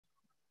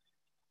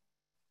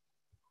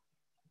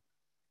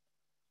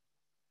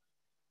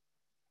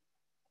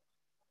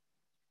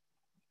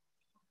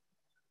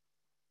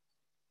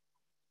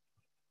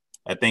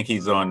I think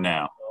he's on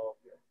now.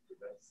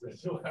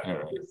 All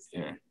right.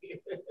 Yeah.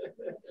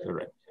 All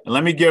right. And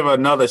let me give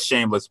another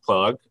shameless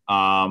plug.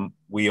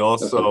 We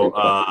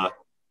also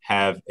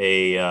have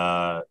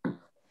a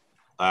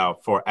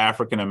for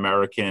African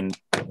American,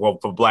 well,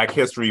 for Black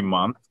History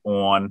Month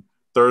on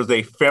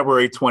Thursday,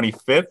 February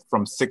 25th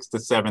from 6 to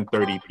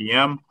 7:30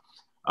 p.m.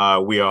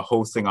 We are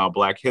hosting our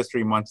Black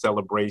History Month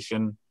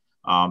celebration.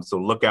 So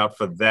look out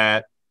for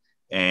that.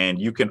 And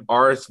you can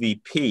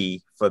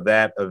RSVP for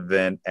that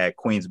event at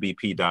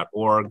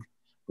queensbp.org.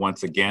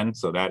 Once again,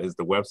 so that is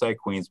the website,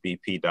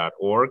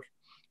 queensbp.org.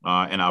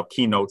 And our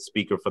keynote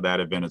speaker for that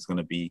event is going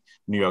to be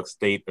New York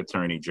State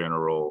Attorney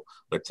General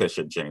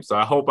Letitia James. So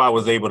I hope I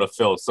was able to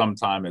fill some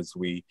time as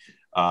we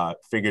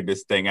figured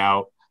this thing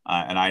out.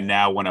 And I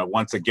now want to,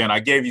 once again, I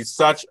gave you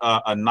such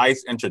a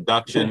nice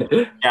introduction,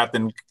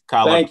 Captain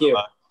Kala. Thank you.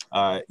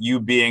 You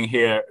being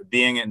here,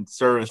 being in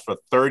service for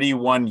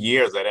 31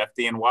 years at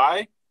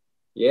FDNY.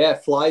 Yeah,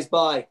 it flies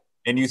by.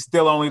 And you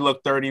still only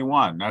look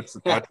 31. That's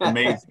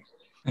amazing.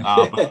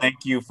 But thank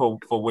you for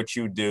what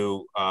you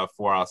do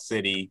for our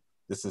city.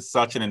 This is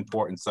such an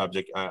important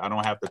subject. I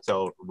don't have to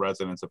tell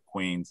residents of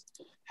Queens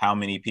how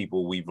many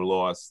people we've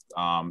lost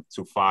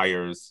to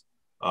fires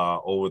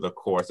over the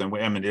course. And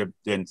I mean, there have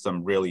been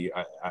some really,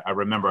 I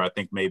remember, I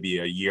think maybe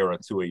a year or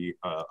two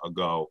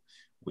ago,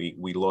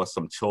 we lost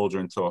some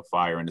children to a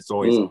fire. And it's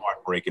always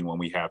heartbreaking when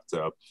we have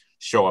to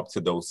show up to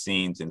those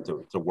scenes and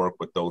to work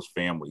with those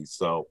families.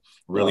 So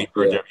really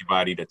urge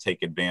everybody to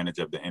take advantage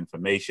of the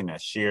information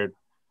that's shared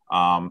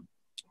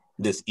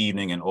this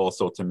evening, and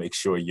also to make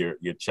sure you're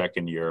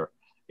checking your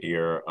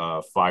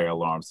fire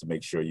alarms to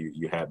make sure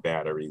you have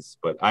batteries.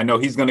 But I know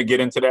he's going to get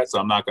into that, so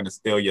I'm not going to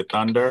steal your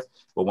thunder,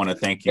 but want to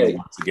thank you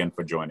once again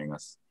for joining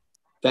us.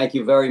 Thank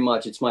you very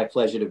much. It's my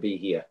pleasure to be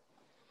here.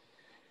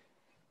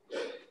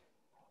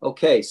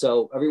 Okay,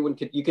 so everyone,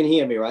 you can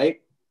hear me,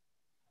 right?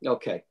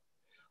 Okay.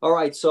 All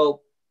right,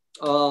 so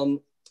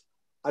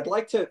I'd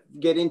like to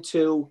get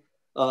into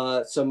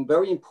some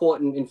very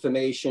important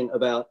information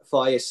about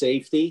fire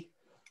safety.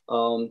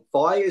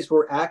 Fires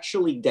were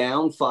actually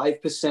down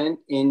 5%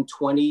 in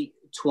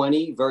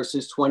 2020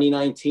 versus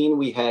 2019.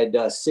 We had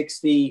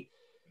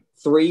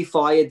 63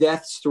 fire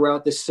deaths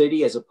throughout the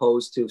city as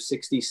opposed to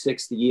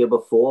 66 the year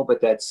before,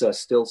 but that's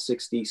still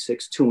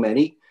 66 too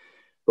many.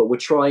 But we're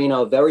trying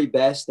our very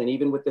best. And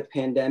even with the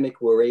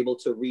pandemic, we're able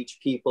to reach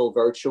people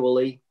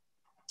virtually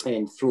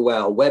and through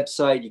our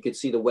website. You can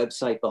see the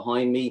website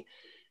behind me,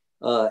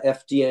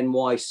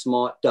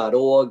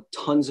 FDNYsmart.org,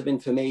 tons of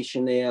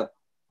information there.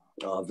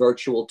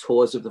 Virtual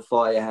tours of the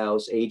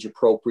firehouse,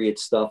 age-appropriate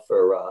stuff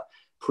for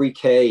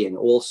pre-K and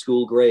all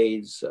school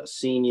grades,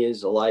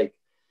 seniors alike.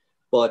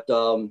 But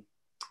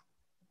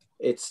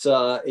it's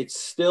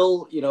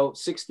still,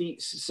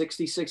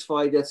 66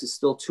 fire deaths is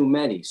still too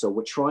many. So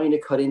we're trying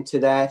to cut into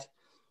that.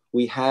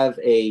 We have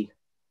a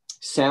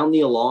sound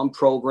the alarm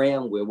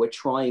program where we're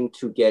trying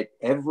to get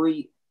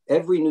every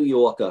New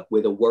Yorker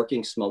with a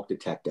working smoke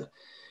detector.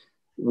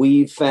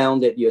 We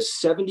found that you're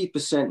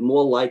 70%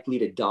 more likely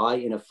to die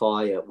in a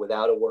fire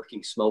without a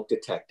working smoke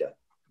detector.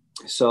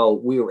 So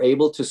we were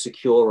able to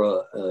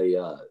secure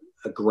a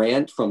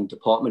grant from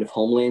Department of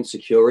Homeland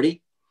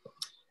Security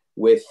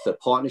with a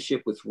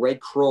partnership with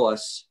Red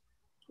Cross,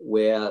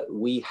 where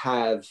we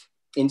have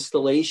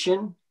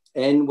installation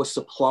and we're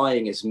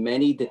supplying as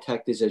many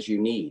detectors as you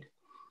need.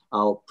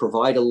 I'll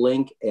provide a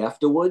link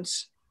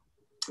afterwards,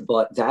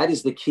 but that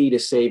is the key to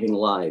saving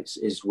lives,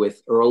 is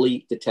with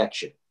early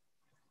detection.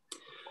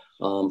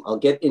 I'll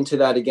get into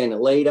that again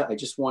later. I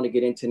just want to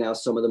get into now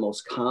some of the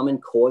most common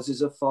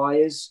causes of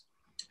fires.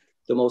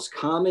 The most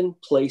common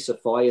place a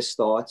fire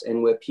starts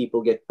and where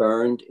people get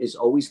burned is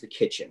always the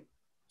kitchen.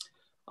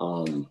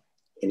 And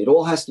it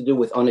all has to do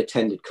with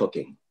unattended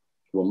cooking.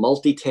 We're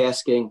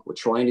multitasking. We're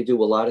trying to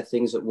do a lot of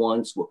things at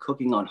once. We're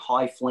cooking on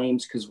high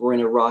flames because we're in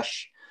a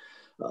rush.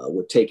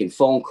 We're taking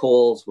phone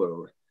calls.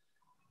 We're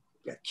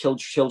got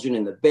children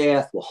in the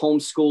bath. We're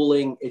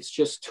homeschooling. It's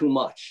just too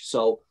much.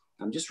 So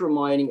I'm just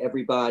reminding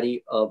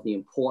everybody of the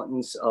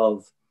importance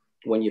of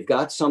when you've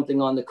got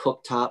something on the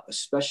cooktop,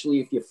 especially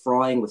if you're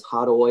frying with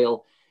hot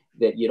oil,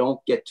 that you don't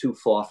get too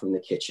far from the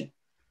kitchen,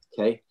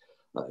 okay?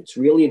 It's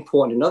really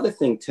important. Another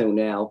thing too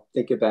now,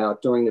 think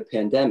about during the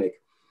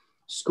pandemic,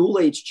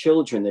 school-age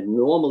children that are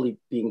normally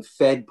being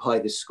fed by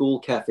the school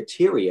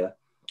cafeteria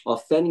are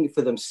fending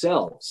for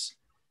themselves.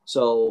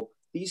 So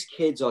these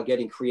kids are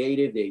getting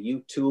creative. They're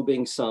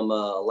YouTubing some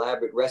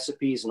elaborate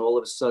recipes, and all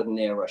of a sudden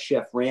they're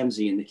Chef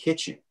Ramsay in the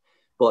kitchen.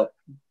 But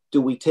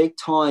do we take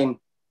time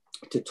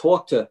to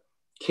talk to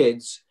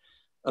kids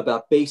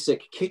about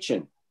basic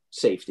kitchen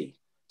safety?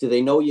 Do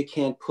they know you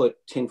can't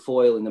put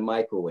tinfoil in the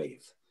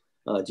microwave?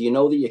 Do you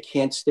know that you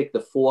can't stick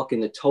the fork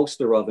in the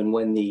toaster oven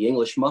when the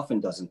English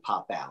muffin doesn't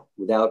pop out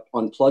without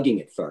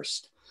unplugging it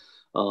first?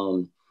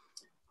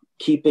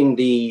 Keeping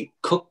the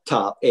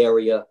cooktop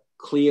area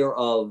clear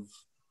of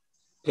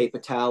paper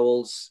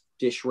towels,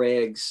 dish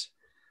rags,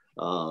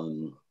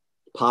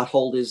 pot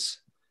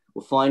holders.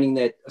 We're finding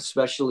that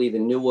especially the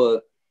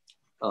newer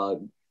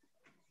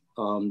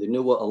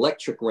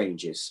electric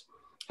ranges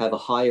have a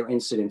higher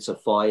incidence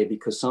of fire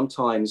because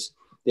sometimes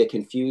they're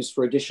confused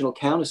for additional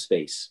counter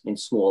space in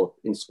small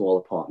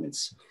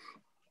apartments.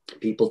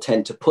 People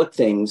tend to put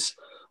things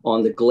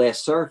on the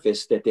glass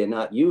surface that they're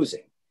not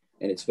using.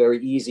 And it's very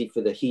easy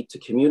for the heat to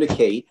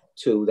communicate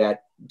to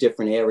that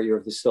different area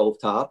of the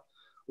stovetop,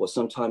 or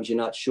sometimes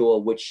you're not sure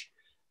which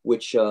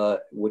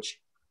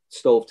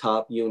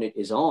stovetop unit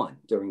is on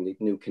during the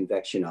new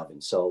convection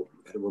oven. So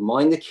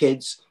remind the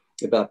kids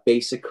about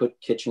basic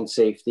kitchen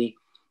safety,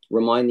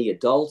 remind the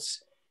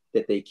adults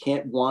that they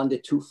can't wander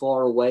too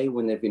far away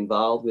when they're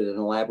involved with an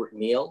elaborate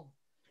meal.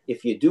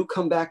 If you do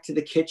come back to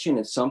the kitchen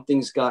and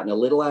something's gotten a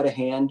little out of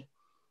hand,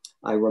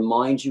 I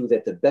remind you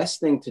that the best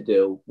thing to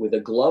do with a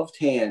gloved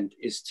hand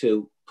is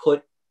to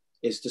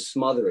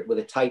smother it with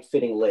a tight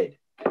fitting lid.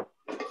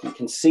 You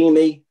can see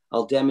me,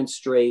 I'll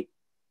demonstrate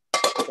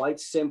quite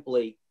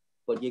simply,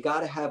 but you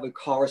got to have a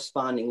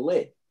corresponding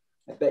lid.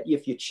 I bet you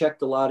if you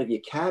checked a lot of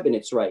your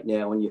cabinets right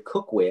now and your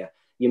cookware,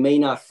 you may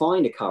not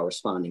find a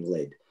corresponding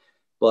lid.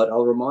 But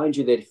I'll remind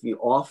you that if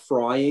you are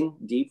frying,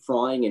 deep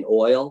frying in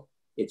oil,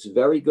 it's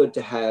very good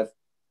to have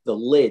the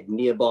lid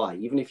nearby,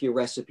 even if your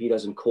recipe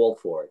doesn't call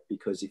for it.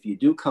 Because if you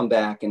do come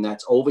back and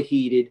that's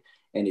overheated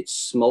and it's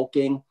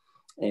smoking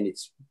and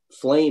it's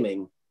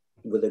flaming,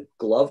 with a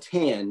gloved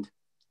hand,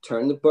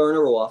 turn the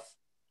burner off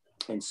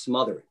and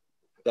smother it.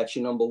 That's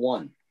your number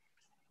one.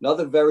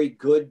 Another very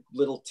good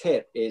little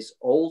tip is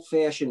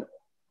old-fashioned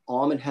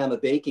Arm & Hammer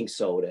baking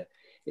soda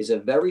is a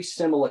very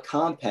similar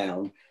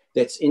compound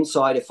that's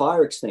inside a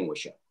fire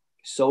extinguisher.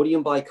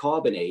 Sodium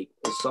bicarbonate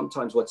is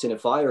sometimes what's in a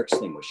fire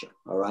extinguisher,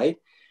 all right?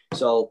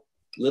 So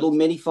little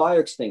mini fire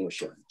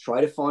extinguisher.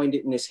 Try to find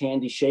it in this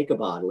handy shaker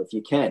bottle if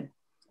you can.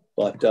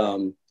 But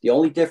the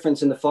only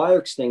difference in the fire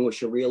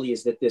extinguisher really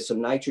is that there's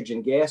some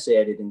nitrogen gas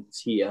added in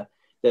here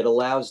that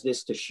allows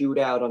this to shoot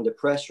out under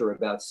pressure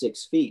about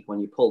 6 feet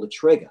when you pull the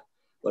trigger.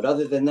 But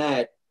other than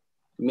that,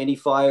 mini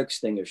fire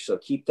extinguisher, so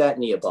keep that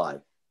nearby.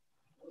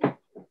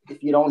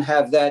 If you don't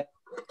have that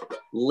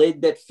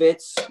lid that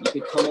fits, you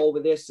could come over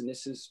this and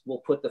will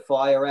put the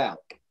fire out.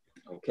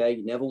 Okay,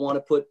 you never want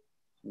to put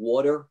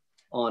water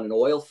on an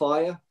oil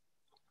fire.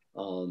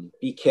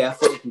 Be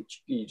careful,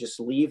 you just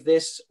leave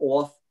this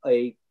off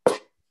a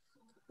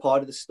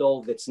part of the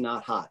stove that's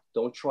not hot.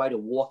 Don't try to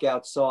walk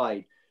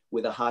outside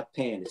with a hot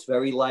pan. It's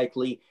very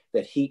likely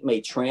that heat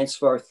may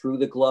transfer through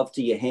the glove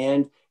to your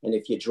hand. And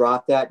if you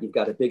drop that, you've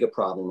got a bigger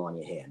problem on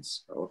your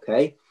hands,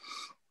 okay?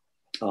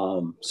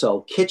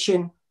 So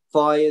kitchen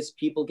fires,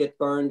 people get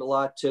burned a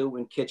lot too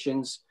in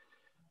kitchens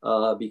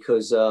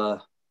because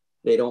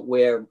they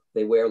wear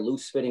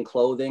loose fitting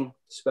clothing,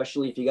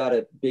 especially if you got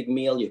a big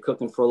meal, you're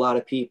cooking for a lot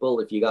of people.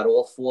 If you got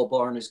all 4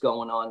 burners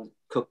going on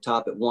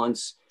cooktop at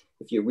once,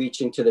 if you're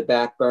reaching to the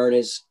back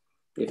burners,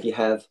 if you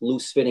have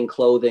loose fitting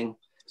clothing,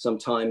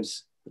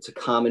 sometimes it's a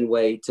common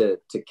way to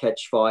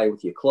catch fire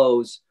with your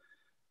clothes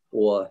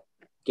or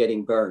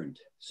getting burned.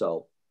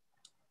 So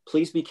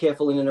please be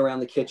careful in and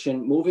around the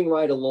kitchen. Moving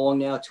right along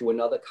now to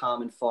another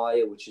common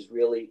fire, which is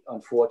really,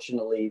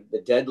 unfortunately,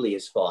 the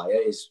deadliest fire,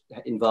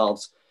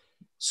 involves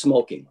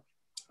smoking.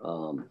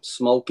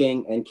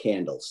 Smoking and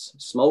candles.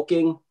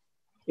 Smoking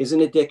is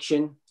an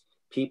addiction.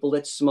 People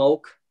that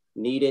smoke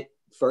need it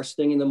first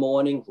thing in the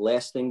morning,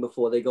 last thing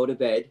before they go to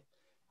bed.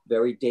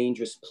 Very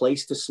dangerous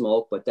place to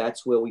smoke, but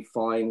that's where we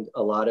find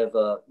a lot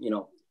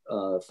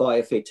of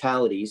fire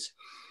fatalities,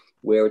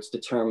 where it's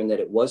determined that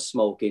it was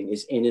smoking,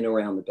 is in and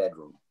around the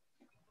bedroom.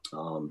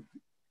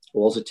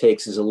 All it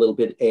takes is a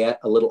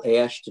little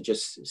ash to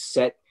just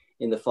set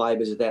in the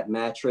fibers of that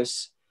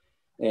mattress,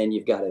 and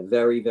you've got a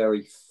very,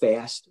 very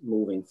fast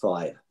moving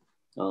fire.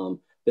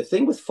 The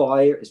thing with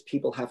fire is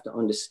people have to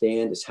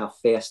understand is how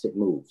fast it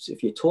moves.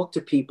 If you talk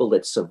to people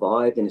that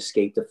survived and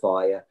escaped a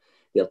fire,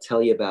 they'll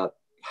tell you about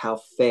how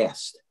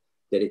fast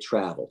that it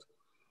traveled.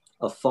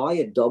 A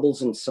fire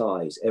doubles in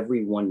size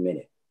every 1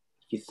 minute.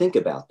 If you think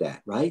about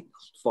that, right?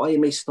 Fire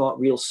may start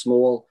real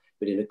small,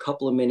 but in a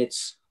couple of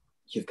minutes,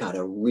 you've got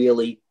a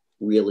really,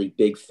 really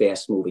big,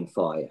 fast moving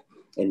fire.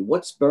 And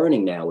what's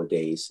burning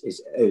nowadays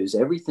is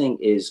everything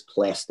is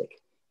plastic.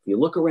 If you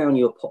look around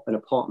an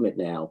apartment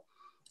now,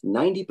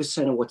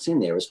 90% of what's in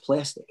there is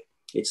plastic.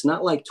 It's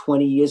not like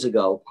 20 years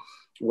ago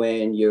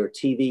when your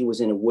TV was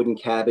in a wooden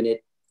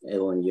cabinet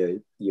and when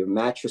your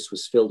mattress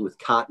was filled with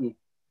cotton.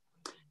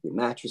 Your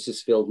mattress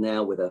is filled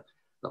now with a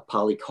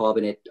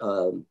polycarbonate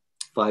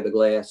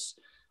fiberglass.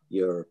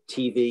 Your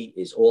TV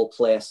is all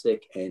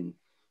plastic. And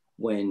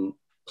when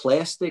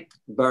plastic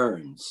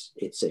burns,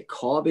 it's a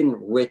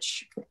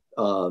carbon-rich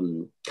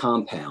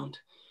compound.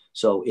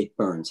 So it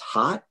burns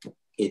hot,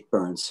 it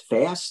burns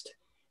fast,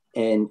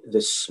 and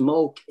the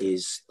smoke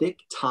is thick,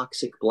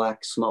 toxic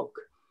black smoke.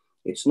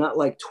 It's not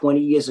like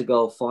 20 years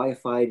ago,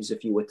 firefighters,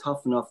 if you were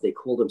tough enough, they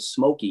called them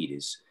smoke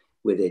eaters,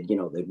 where they'd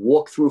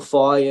walk through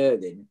fire,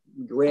 they'd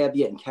grab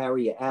you and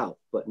carry you out.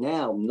 But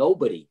now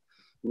nobody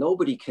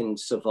can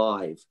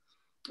survive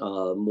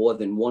more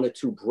than 1 or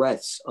 2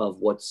 breaths of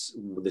what's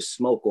the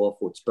smoke off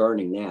what's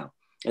burning now.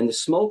 And the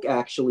smoke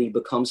actually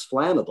becomes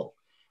flammable.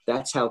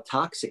 That's how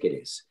toxic it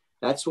is.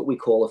 That's what we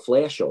call a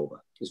flashover,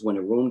 is when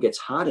a room gets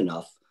hot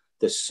enough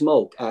the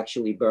smoke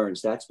actually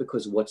burns. That's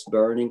because what's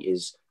burning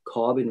is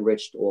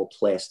carbon-rich, all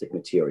plastic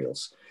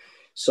materials.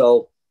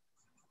 So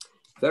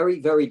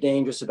very, very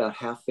dangerous about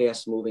how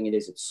fast moving it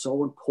is. It's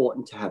so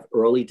important to have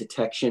early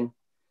detection.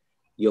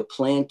 Your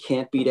plan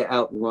can't be to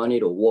outrun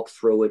it or walk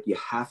through it. You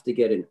have to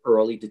get an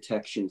early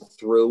detection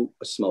through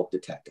a smoke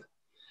detector.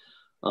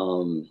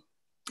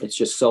 It's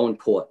just so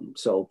important.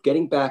 So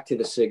getting back to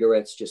the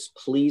cigarettes, just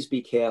please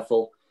be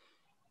careful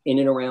in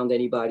and around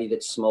anybody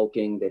that's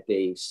smoking, that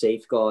they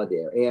safeguard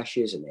their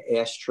ashes and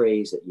their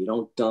ashtrays, that you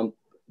don't dump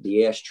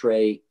the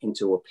ashtray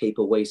into a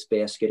paper waste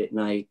basket at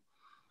night.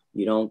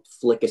 You don't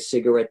flick a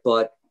cigarette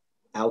butt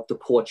out the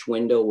porch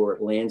window where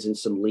it lands in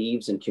some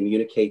leaves and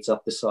communicates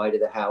up the side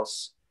of the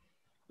house.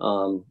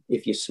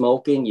 If you're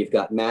smoking, you've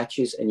got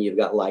matches and you've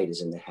got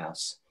lighters in the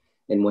house.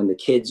 And when the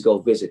kids go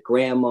visit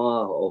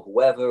grandma or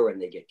whoever,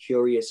 and they get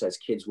curious, as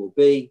kids will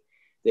be,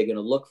 they're going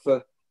to look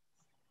for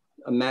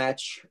a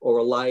match or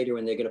a lighter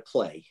and they're going to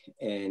play.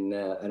 And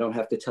I don't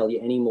have to tell you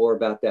any more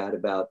about that,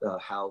 about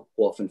how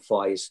often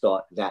fires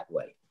start that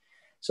way.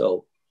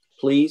 So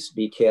please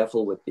be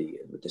careful with the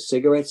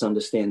cigarettes,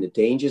 understand the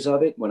dangers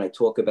of it. When I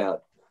talk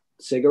about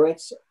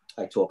cigarettes,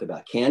 I talk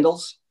about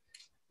candles,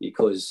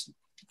 because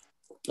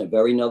a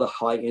very another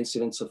high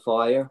incidence of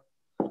fire.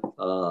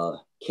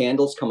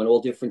 Candles come in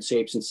all different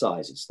shapes and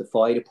sizes. The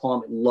fire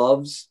department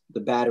loves the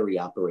battery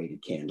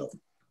operated candle.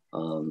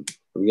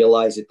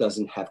 Realize it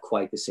doesn't have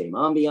quite the same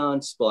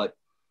ambiance, but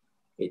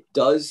it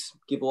does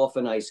give off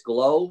a nice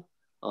glow.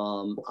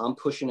 I'm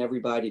pushing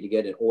everybody to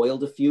get an oil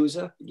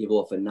diffuser to give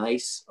off a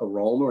nice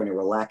aroma and a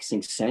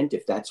relaxing scent,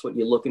 if that's what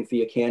you're looking for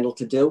your candle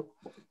to do,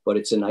 but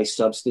it's a nice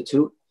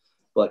substitute.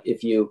 But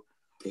if you're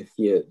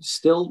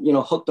still,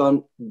 hooked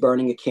on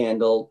burning a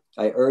candle,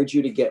 I urge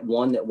you to get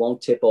one that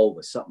won't tip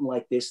over, something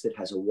like this that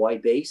has a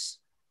wide base.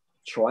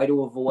 Try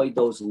to avoid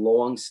those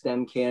long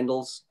stem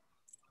candles,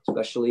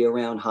 especially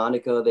around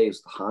Hanukkah.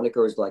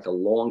 Hanukkah is like a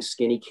long,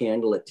 skinny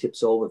candle that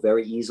tips over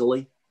very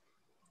easily.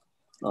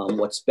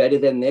 What's better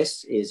than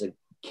this is a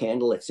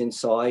candle that's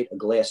inside a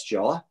glass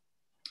jar.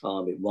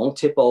 It won't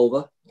tip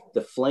over.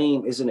 The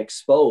flame isn't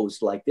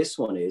exposed like this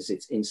one is.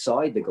 It's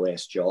inside the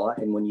glass jar.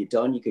 And when you're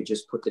done, you could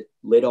just put the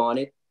lid on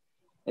it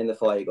and the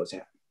fire goes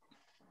out.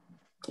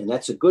 And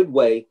that's a good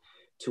way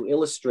to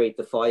illustrate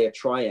the fire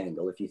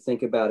triangle. If you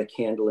think about a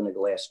candle in a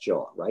glass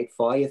jar, right?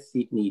 Fire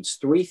needs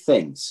three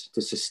things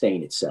to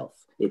sustain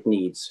itself. It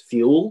needs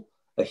fuel,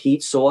 a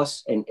heat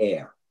source, and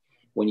air.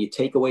 When you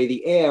take away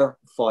the air,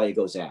 fire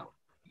goes out.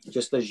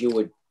 Just as you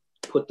would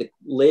put the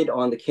lid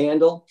on the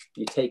candle,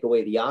 you take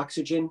away the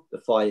oxygen,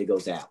 the fire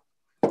goes out.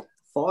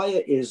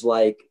 Fire is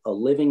like a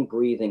living,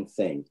 breathing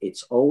thing.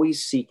 It's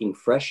always seeking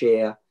fresh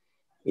air.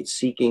 It's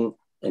seeking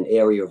an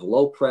area of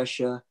low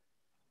pressure,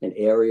 an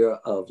area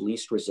of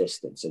least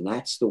resistance, and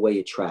that's the way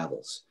it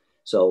travels.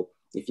 So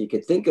if you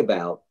could think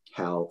about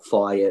how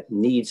fire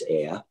needs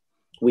air,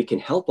 we can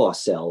help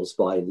ourselves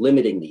by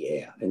limiting the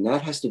air, and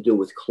that has to do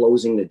with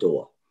closing the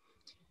door.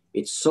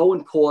 It's so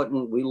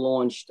important. We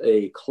launched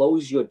a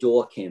Close Your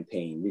Door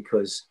campaign,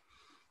 because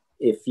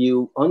if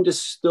you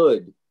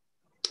understood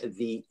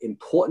the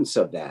importance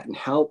of that and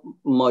how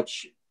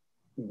much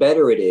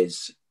better it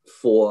is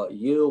for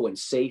you and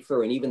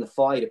safer, and even the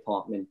fire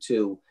department,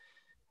 to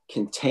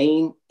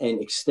contain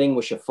and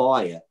extinguish a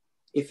fire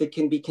if it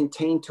can be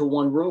contained to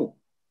one room.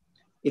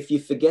 If you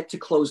forget to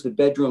close the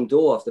bedroom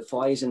door, if the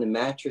fire's in the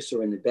mattress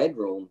or in the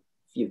bedroom,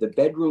 if the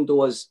bedroom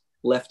door's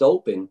left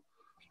open,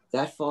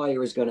 that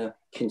fire is going to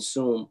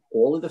consume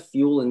all of the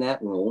fuel in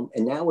that room.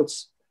 And now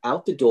it's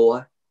out the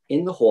door,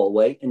 in the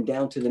hallway, and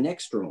down to the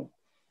next room.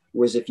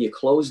 Whereas if you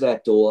close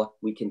that door,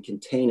 we can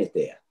contain it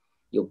there.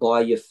 You'll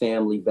buy your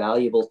family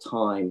valuable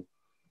time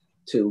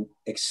to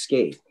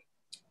escape.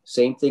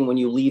 Same thing when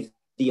you leave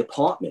the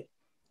apartment.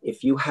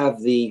 If you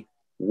have the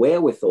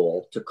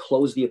wherewithal to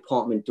close the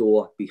apartment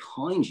door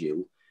behind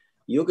you,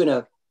 you're going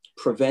to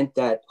prevent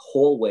that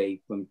hallway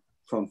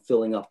from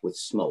filling up with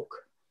smoke,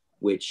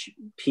 which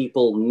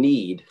people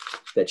need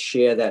that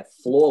share that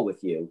floor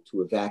with you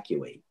to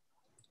evacuate.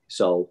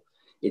 So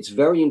it's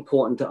very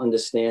important to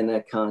understand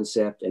that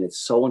concept, and it's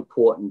so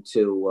important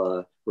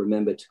to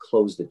remember to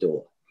close the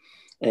door.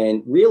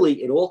 And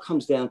really, it all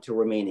comes down to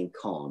remaining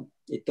calm.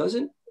 It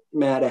doesn't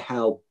matter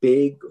how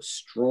big,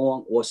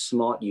 strong, or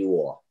smart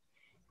you are.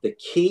 The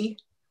key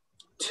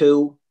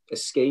to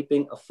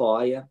escaping a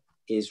fire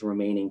is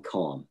remaining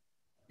calm,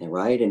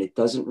 right? And it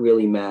doesn't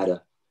really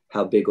matter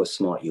how big or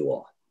smart you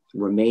are.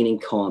 Remaining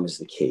calm is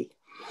the key.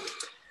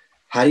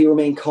 How do you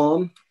remain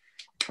calm?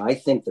 I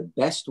think the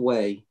best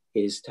way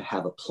is to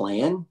have a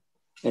plan,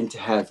 and to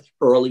have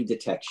early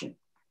detection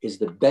is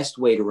the best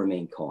way to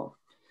remain calm.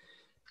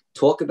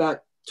 Talk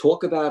about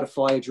a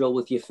fire drill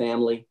with your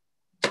family.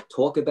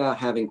 Talk about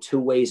having two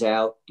ways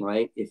out,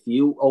 right? If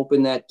you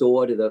open that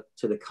door to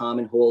the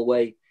common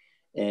hallway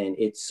and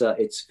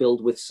it's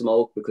filled with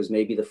smoke because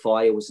maybe the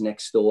fire was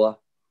next door,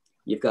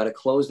 you've got to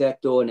close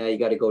that door. Now you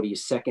got to go to your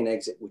second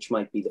exit, which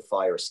might be the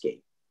fire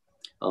escape.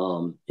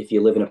 If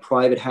you live in a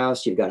private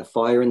house, you've got a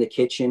fire in the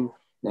kitchen.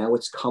 Now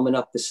it's coming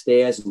up the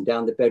stairs and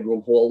down the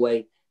bedroom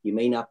hallway. You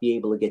may not be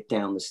able to get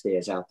down the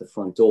stairs out the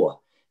front door.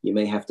 You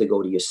may have to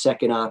go to your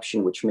second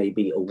option, which may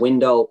be a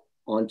window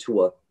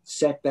onto a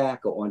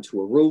setback or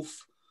onto a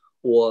roof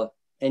or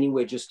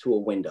anywhere just to a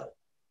window.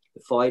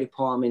 The fire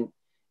department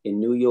in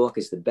New York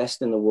is the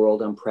best in the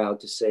world. I'm proud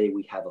to say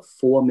we have a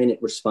 4-minute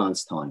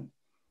response time.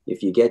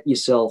 If you get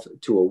yourself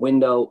to a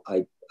window,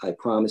 I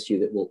promise you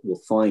that we'll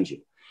find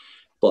you.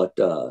 But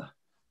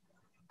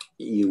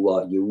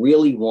you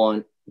really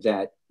want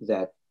that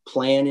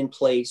plan in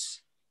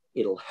place.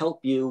 It'll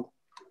help you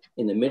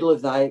in the middle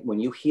of the night when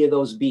you hear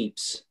those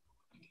beeps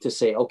to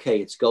say, okay,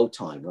 it's go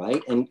time,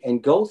 right?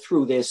 And go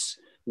through this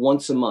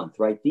once a month,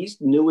 right? These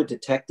newer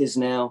detectors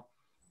now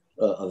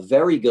are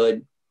very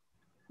good.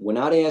 We're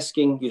not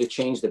asking you to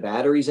change the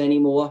batteries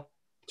anymore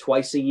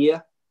twice a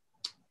year.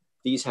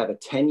 These have a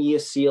 10-year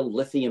sealed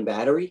lithium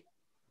battery,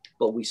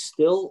 but we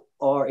still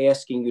are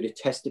asking you to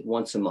test it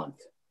once a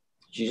month.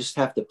 You just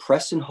have to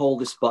press and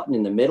hold this button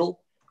in the middle,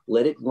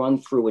 let it run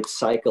through its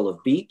cycle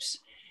of beeps,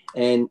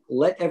 and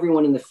let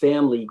everyone in the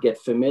family get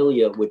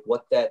familiar with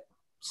what that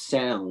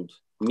sound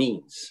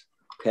means,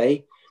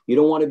 okay? You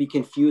don't want to be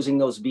confusing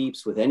those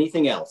beeps with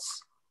anything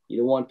else. You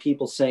don't want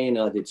people saying,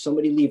 did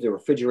somebody leave the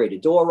refrigerator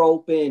door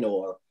open,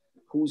 or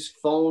whose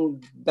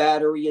phone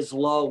battery is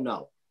low?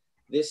 No,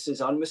 this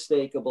is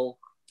unmistakable.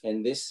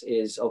 And this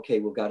is, okay,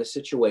 we've got a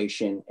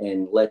situation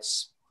and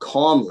let's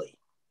calmly,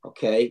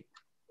 okay,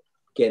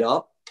 get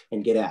up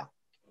and get out.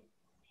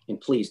 And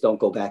please don't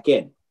go back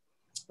in.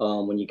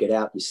 When you get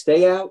out, you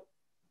stay out.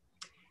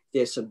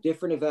 There's some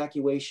different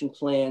evacuation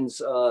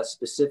plans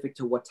specific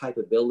to what type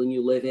of building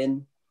you live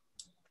in.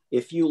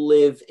 If you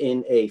live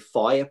in a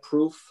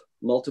fireproof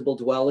multiple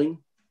dwelling,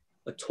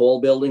 a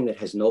tall building that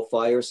has no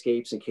fire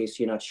escapes, in case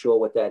you're not sure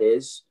what that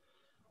is,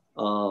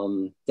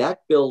 that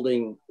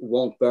building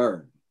won't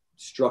burn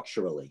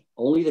structurally.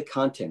 Only the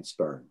contents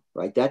burn,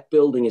 right? That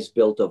building is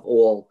built of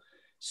all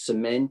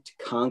cement,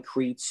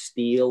 concrete,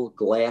 steel,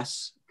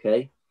 glass,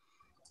 okay?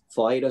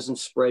 Fire doesn't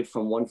spread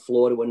from one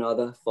floor to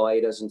another.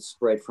 Fire doesn't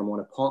spread from one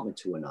apartment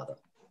to another.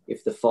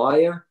 If the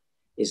fire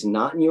is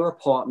not in your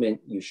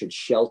apartment, you should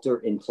shelter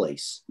in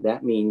place.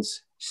 That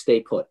means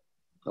stay put,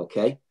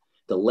 okay?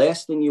 The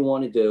last thing you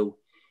want to do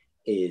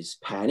is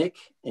panic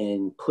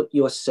and put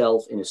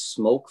yourself in a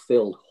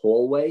smoke-filled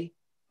hallway,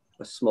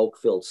 a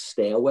smoke-filled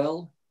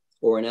stairwell,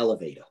 or an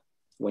elevator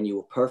when you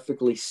are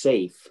perfectly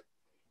safe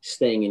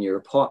staying in your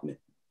apartment,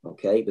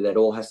 okay? But that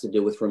all has to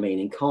do with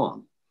remaining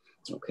calm,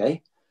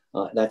 okay?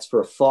 That's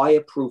for a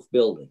fireproof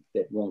building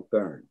that won't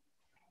burn.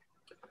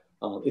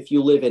 If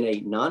you live in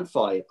a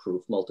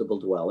non-fireproof multiple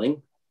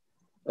dwelling,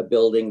 a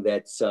building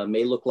that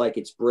may look like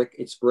it's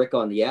brick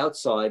on the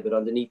outside, but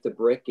underneath the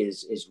brick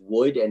is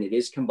wood and it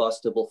is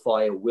combustible,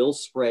 fire will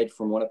spread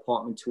from one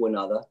apartment to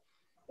another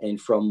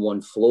and from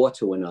one floor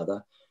to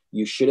another.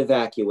 You should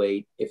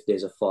evacuate if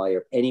there's a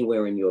fire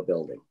anywhere in your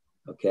building,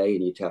 okay?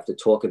 And you'd have to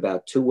talk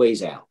about 2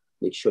 ways out.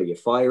 Make sure your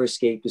fire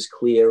escape is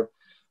clear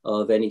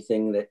of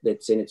anything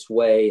that's in its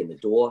way, and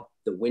the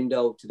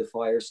window to the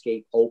fire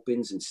escape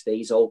opens and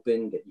stays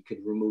open, that you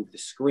could remove the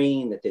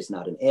screen, that there's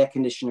not an air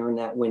conditioner in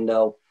that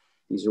window.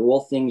 These are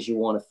all things you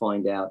want to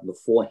find out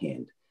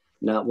beforehand,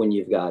 not when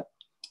you've got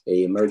an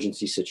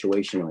emergency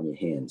situation on your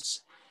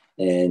hands.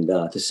 And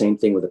the same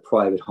thing with the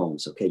private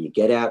homes, okay? You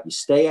get out, you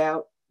stay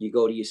out, you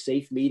go to your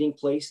safe meeting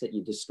place that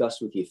you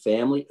discuss with your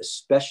family,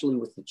 especially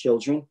with the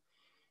children.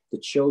 The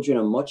children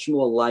are much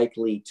more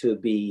likely to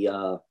be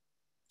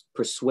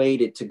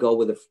persuaded to go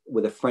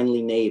with a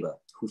friendly neighbor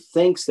who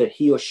thinks that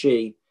he or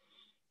she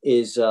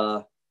is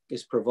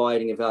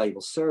providing a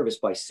valuable service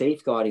by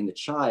safeguarding the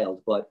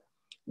child. But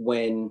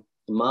when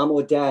mom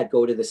or dad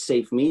go to the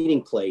safe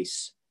meeting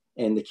place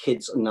and the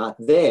kids are not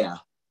there,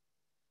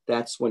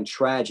 that's when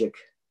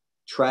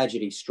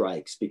tragedy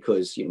strikes,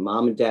 because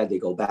mom and dad, they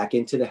go back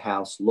into the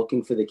house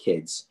looking for the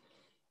kids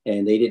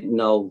and they didn't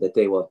know that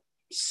they were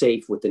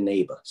safe with the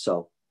neighbor.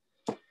 So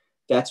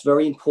that's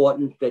very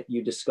important that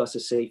you discuss a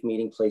safe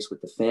meeting place with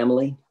the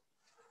family.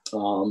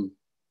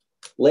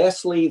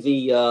 Lastly,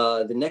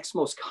 the next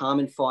most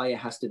common fire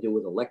has to do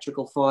with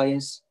electrical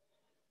fires,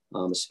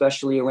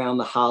 especially around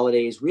the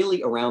holidays.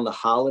 Really around the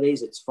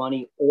holidays, it's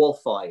funny, all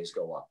fires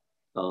go up.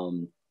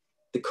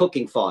 The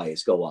cooking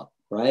fires go up,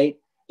 right?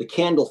 The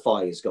candle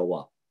fires go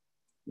up.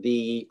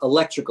 The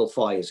electrical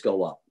fires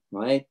go up,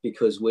 right?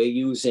 Because we're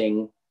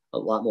using a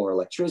lot more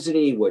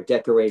electricity. We're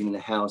decorating the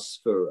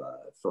house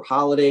for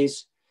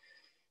holidays.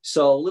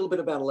 So a little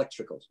bit about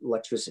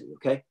electricity,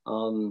 okay?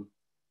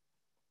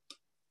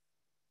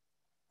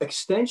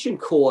 Extension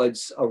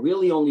cords are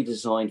really only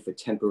designed for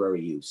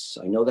temporary use.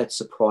 I know that's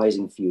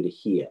surprising for you to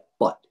hear,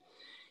 but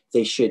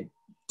they should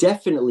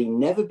definitely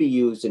never be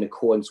used in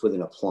accordance with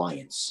an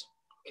appliance,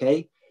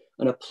 okay?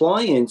 An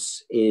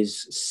appliance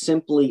is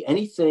simply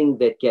anything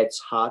that gets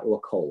hot or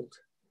cold.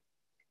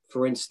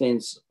 For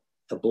instance,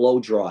 a blow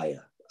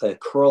dryer, a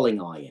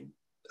curling iron,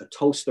 a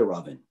toaster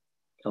oven,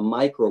 a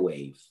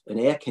microwave, an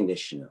air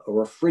conditioner, a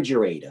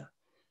refrigerator,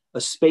 a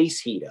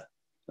space heater,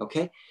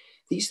 okay?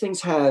 These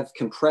things have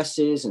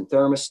compressors and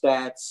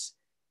thermostats.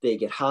 They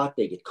get hot,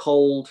 they get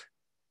cold.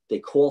 They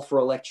call for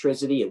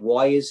electricity.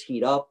 Wires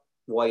heat up,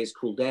 wires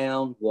cool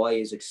down,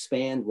 wires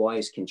expand,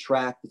 wires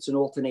contract. It's an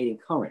alternating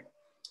current.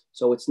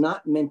 So it's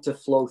not meant to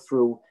flow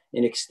through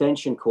an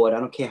extension cord. I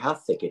don't care how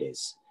thick it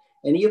is.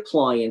 Any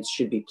appliance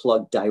should be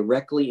plugged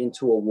directly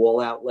into a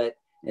wall outlet,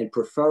 and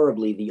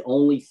preferably the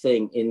only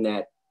thing in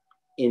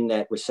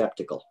that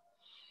receptacle,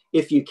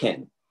 if you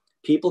can.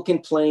 People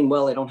complain,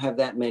 well, I don't have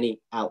that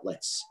many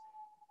outlets.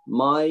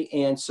 My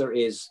answer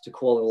is to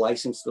call a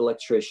licensed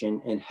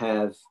electrician and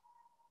have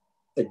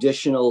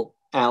additional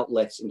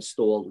outlets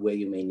installed where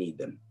you may need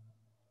them.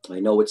 I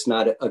know it's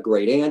not a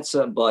great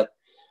answer, but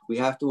we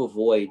have to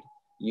avoid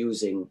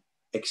using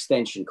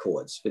extension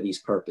cords for these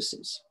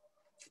purposes.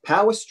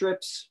 Power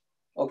strips,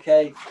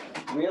 okay,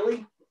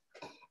 really?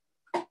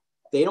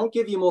 They don't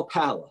give you more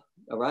power,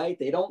 all right?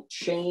 They don't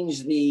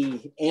change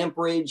the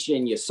amperage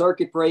in your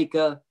circuit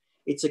breaker.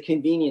 It's a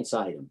convenience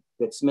item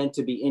that's meant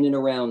to be in and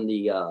around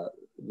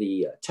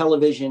the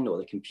television or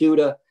the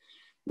computer.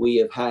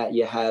 You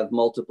have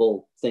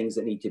multiple things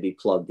that need to be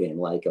plugged in,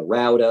 like a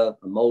router,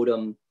 a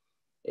modem,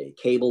 a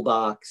cable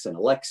box, an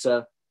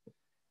Alexa,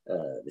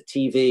 the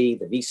TV,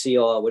 the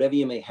VCR, whatever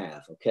you may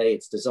have, okay?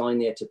 It's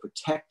designed there to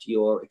protect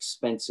your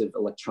expensive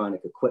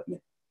electronic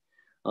equipment.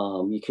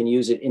 You can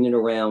use it in and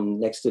around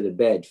next to the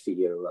bed for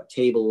your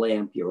table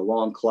lamp, your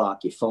alarm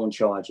clock, your phone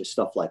charger,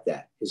 stuff like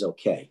that is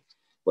okay.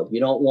 But you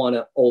don't want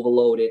to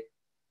overload it.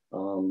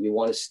 You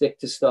want to stick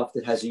to stuff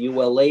that has a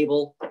UL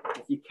label.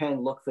 If you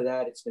can, look for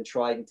that. It's been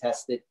tried and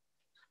tested.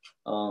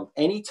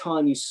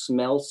 Anytime you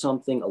smell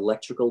something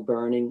electrical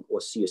burning or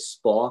see a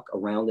spark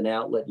around an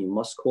outlet, you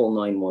must call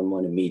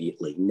 911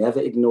 immediately. Never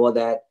ignore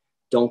that.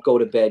 Don't go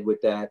to bed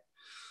with that.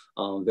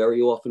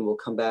 Very often we'll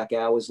come back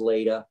hours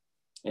later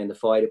and the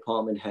fire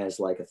department has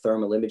like a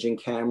thermal imaging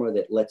camera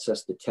that lets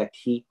us detect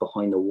heat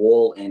behind the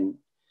wall. And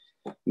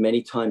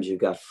many times you've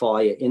got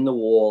fire in the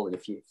wall. And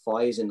if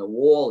fire's in the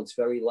wall, it's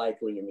very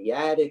likely in the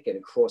attic and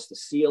across the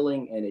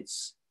ceiling. And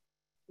it's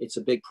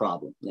a big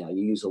problem. Now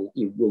you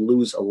will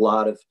lose a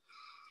lot of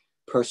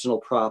personal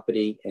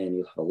property and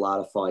you have a lot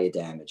of fire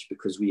damage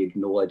because we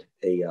ignored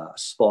a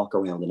spark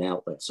around an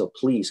outlet. So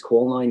please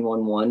call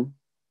 911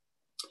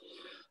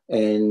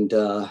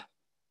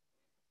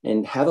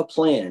 and have a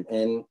plan.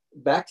 And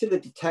back to the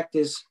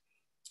detectors,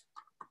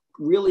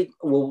 really,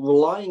 we're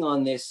relying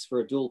on this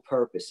for a dual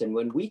purpose. And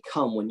when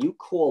you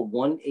call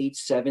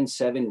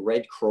 1-877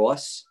 Red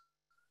Cross,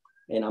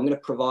 and I'm going to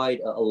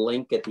provide a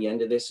link at the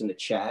end of this in the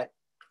chat,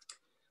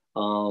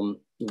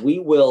 we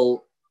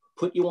will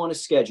put you on a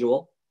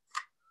schedule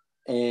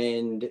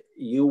and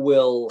you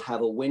will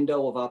have a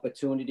window of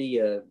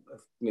opportunity,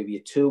 maybe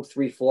a 2,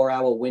 3, 4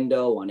 hour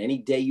window on any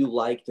day you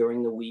like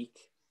during the week.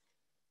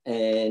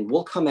 And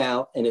we'll come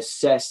out and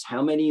assess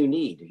how many you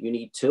need. You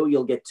need 2,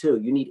 you'll get 2.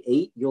 You need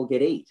 8, you'll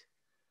get 8.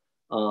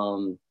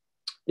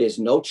 There's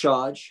no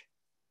charge.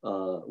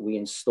 We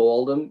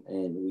install them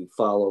and we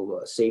follow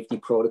safety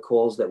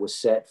protocols that were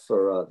set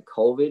for the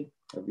COVID.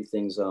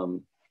 Everything's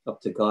up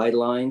to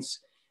guidelines,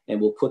 and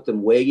we'll put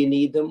them where you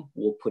need them.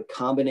 We'll put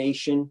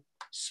combination,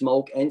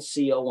 smoke, and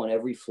CO on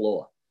every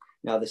floor.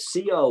 Now, the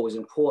CO is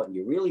important.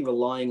 You're really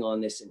relying on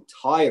this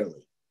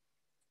entirely.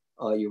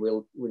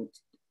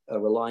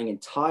 Relying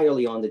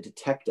entirely on the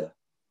detector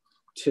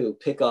to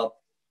pick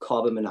up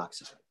carbon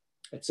monoxide.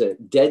 It's a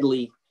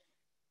deadly,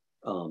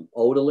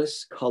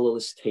 odorless,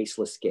 colorless,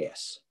 tasteless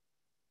gas.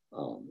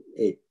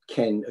 It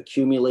can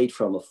accumulate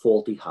from a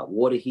faulty hot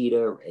water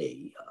heater,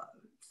 a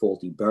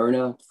faulty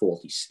burner,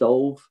 faulty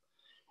stove.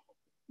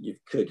 You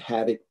could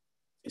have it,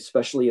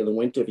 especially in the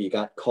winter, if you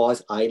got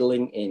cars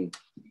idling in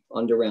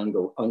underground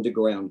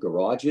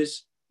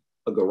garages,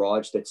 a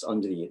garage that's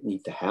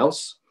underneath the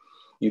house.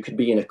 You could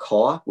be in a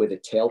car where the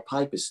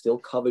tailpipe is still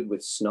covered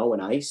with snow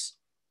and ice.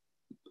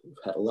 We've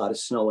had a lot of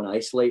snow and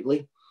ice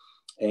lately,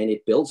 and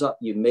it builds up.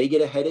 You may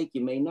get a headache,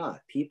 you may not.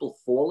 People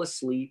fall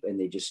asleep and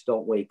they just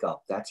don't wake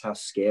up. That's how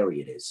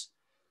scary it is.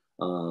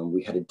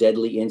 We had a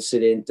deadly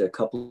incident a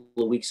couple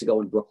of weeks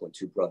ago in Brooklyn.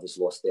 2 brothers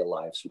lost their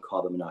lives from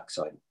carbon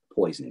monoxide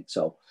poisoning.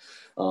 So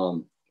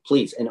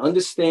please, and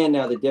understand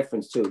now the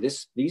difference too.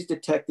 These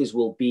detectors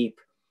will beep.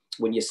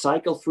 When you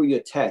cycle through your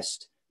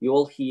test,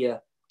 you'll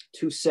hear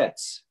 2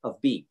 sets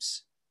of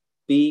beeps.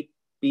 Beep,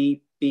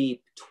 beep,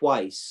 beep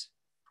twice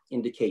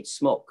indicates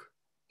smoke.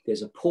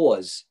 There's a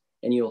pause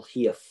and you'll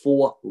hear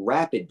 4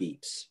 rapid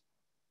beeps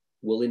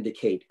will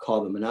indicate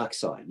carbon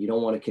monoxide. You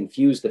don't want to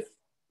confuse the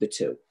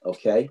two,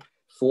 okay?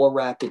 4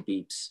 rapid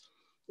beeps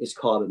is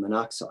carbon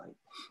monoxide.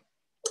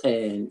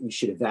 And you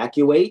should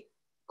evacuate,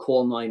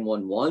 call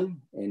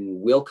 911, and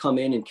we'll come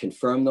in and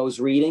confirm those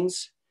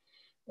readings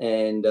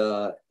and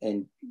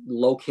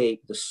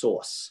locate the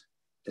source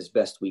as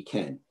best we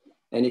can.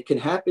 And it can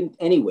happen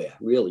anywhere,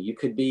 really. You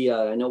could be,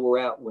 I know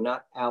we're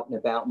not out and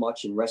about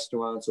much in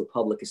restaurants or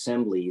public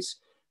assemblies,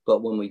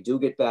 but when we do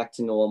get back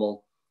to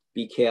normal,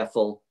 be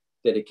careful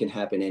that it can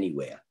happen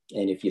anywhere.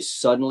 And if you're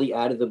suddenly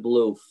out of the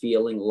blue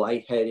feeling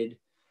lightheaded,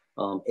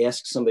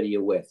 ask somebody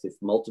you're with. If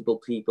multiple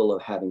people are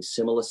having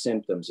similar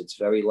symptoms, it's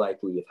very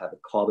likely you've had a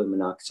carbon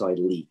monoxide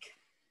leak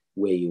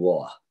where you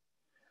are.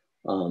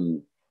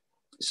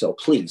 So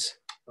please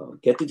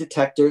get the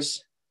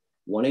detectors,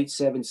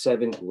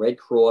 1-877 Red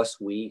Cross.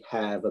 We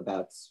have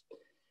about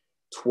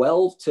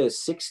 12 to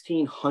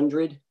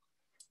 1,600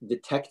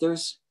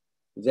 detectors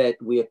that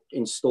we're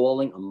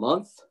installing a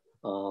month.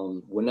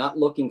 We're not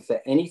looking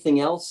for anything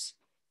else.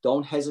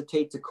 Don't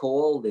hesitate to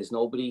call. There's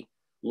nobody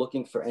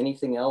looking for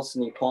anything else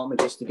in the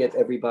apartment, just to get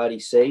everybody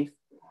safe.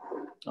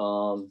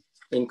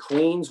 In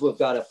Queens, we've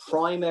got a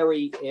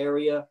primary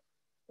area,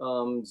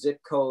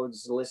 zip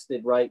codes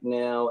listed right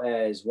now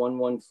as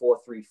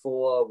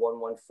 11434,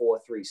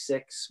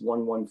 11436,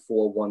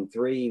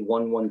 11413,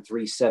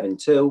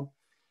 11372.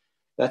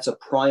 That's a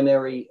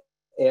primary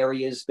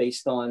areas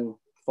based on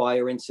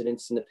fire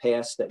incidents in the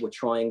past that we're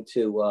trying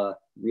to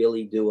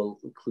really do a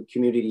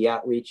community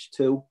outreach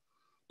to.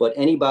 But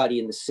anybody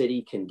in the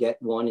city can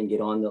get one and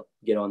get on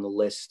the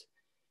list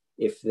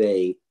if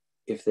they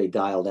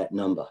dial that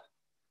number.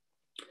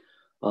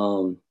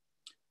 I'm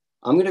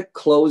going to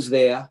close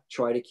there,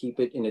 try to keep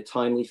it in a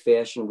timely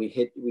fashion. We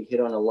hit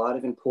on a lot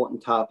of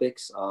important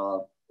topics.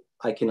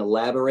 I can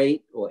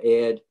elaborate or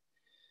add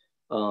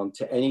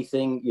to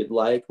anything you'd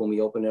like when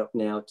we open it up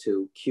now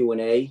to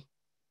Q&A.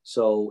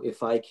 So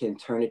if I can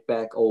turn it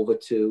back over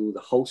to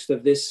the host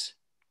of this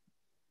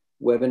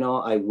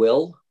webinar, I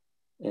will.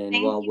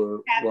 And while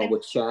we're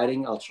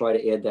chatting, I'll try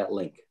to add that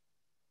link.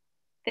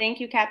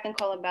 Thank you, Captain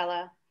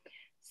Colabella.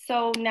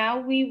 So now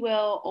we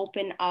will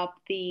open up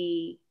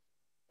the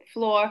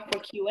floor for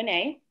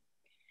Q&A.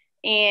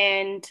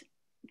 And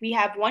we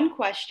have one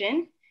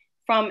question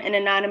from an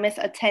anonymous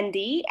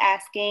attendee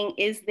asking,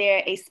 is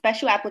there a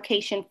special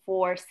application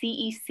for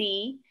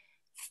CEC/CCHS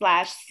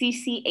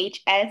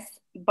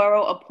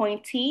borough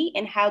appointee,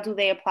 and how do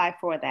they apply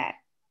for that?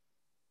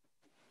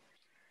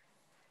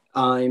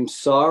 I'm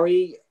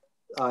sorry,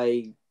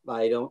 I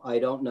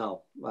don't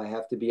know. I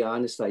have to be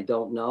honest, I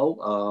don't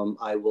know.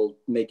 I will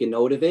make a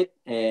note of it,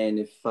 and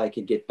if I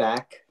could get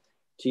back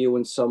to you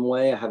in some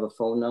way, I have a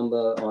phone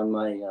number on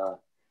my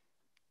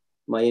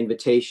my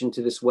invitation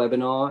to this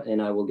webinar,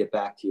 and I will get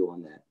back to you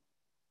on that.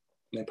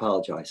 I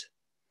apologize.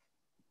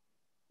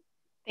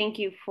 Thank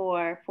you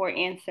for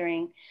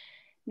answering.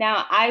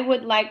 Now, I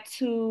would like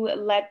to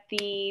let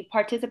the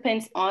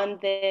participants on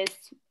this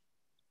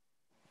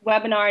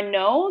webinar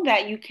know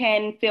that you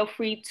can feel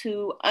free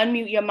to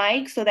unmute your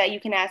mic so that you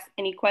can ask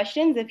any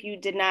questions if you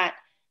did not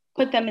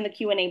put them in the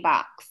Q&A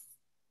box.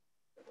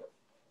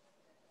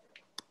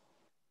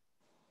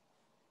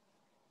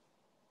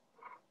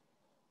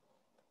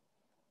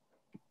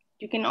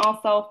 You can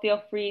also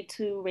feel free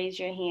to raise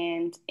your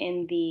hand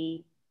in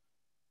the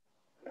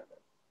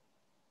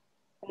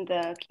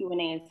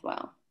Q&A as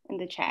well, in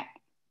the chat.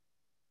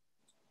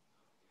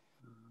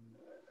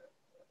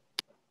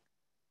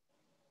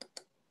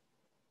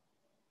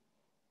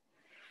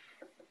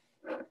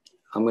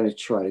 I'm going to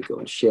try to go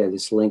and share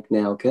this link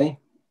now, okay?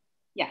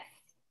 Yes.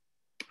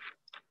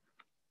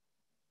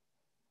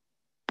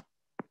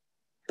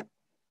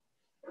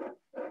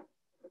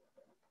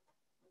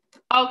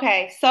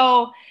 Okay,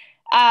 so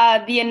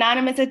the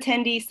anonymous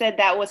attendee said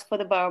that was for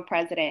the borough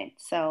president.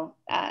 So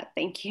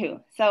thank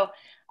you. So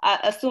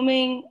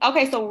assuming,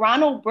 okay, so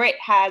Ronald Britt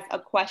has a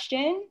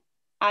question.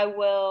 I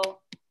will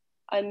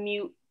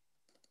unmute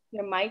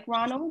your mic,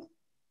 Ronald.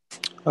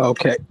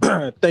 Okay,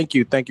 thank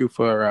you. Thank you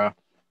for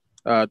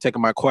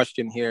taking my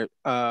question here.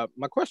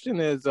 My question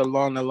is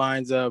along the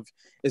lines of,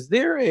 is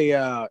there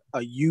a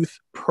youth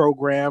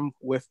program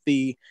with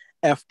the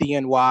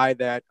FDNY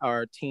that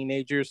our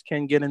teenagers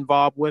can get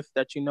involved with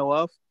that you know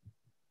of?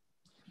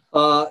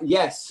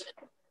 Yes,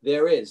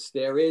 there is.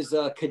 There is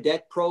a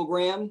cadet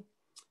program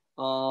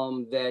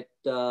that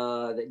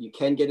you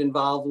can get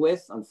involved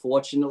with.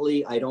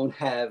 Unfortunately, I don't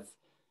have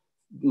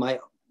my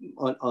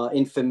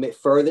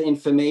further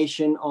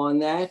information on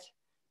that,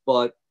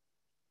 but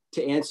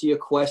to answer your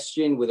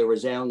question with a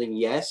resounding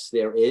yes,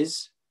 there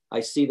is. I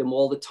see them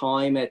all the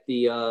time at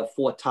the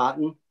Fort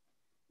Totten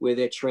where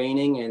they're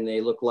training, and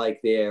they look like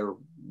they're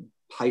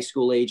high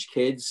school age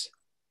kids,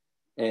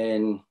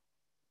 and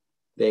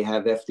they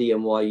have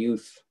FDNY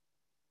youth.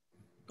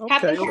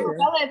 Captain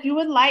Colabella, if you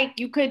would like,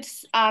 you could,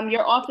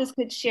 your office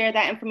could share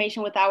that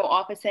information with our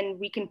office, and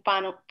we can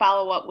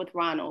follow up with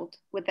Ronald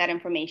with that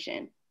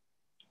information.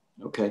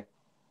 Okay.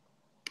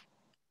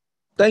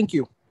 Thank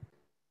you.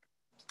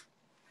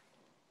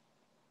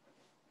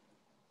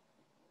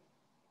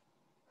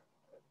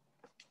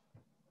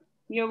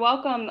 You're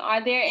welcome.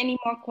 Are there any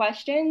more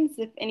questions?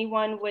 If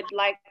anyone would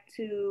like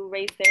to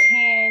raise their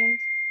hand.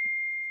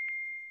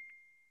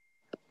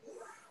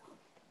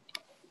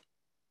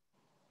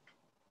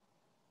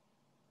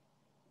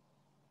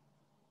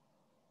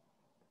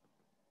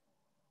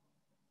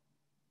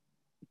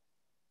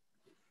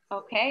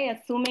 Okay,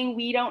 assuming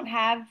we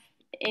have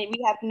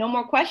no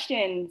more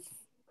questions,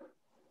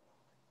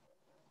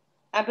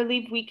 I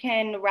believe we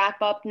can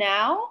wrap up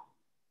now.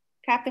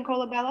 Captain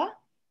Colabella?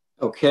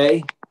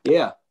 Okay,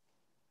 yeah.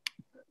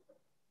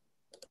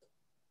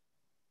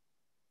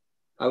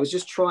 I was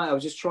just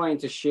trying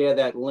to share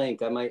that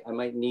link. I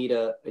might need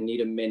a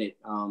minute.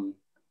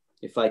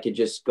 If I could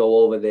just go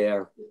over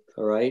there.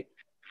 All right.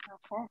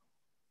 Okay.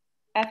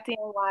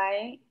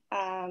 FDNY,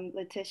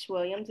 Letish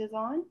Williams is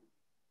on.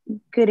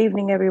 Good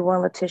evening,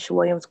 everyone. Letitia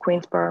Williams,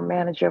 Queensborough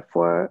Manager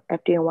for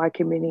FDNY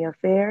Community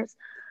Affairs.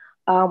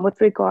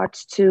 With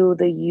regards to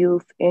the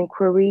youth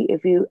inquiry,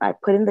 I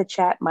put in the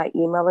chat my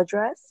email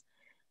address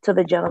to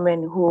the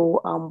gentleman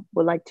who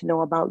would like to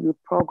know about youth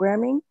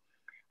programming.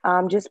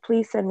 Just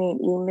please send me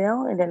an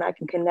email and then I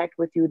can connect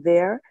with you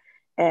there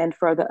and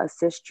further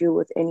assist you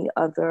with any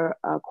other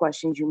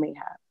questions you may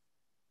have.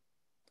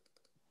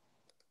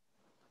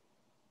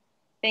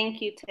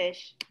 Thank you,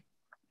 Tish.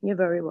 You're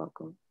very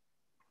welcome.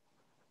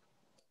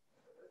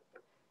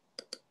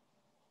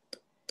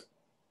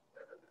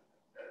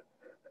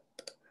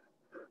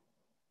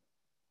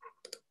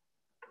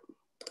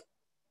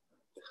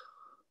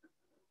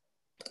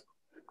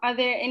 Are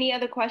there any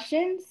other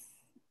questions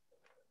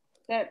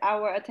that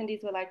our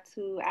attendees would like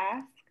to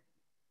ask?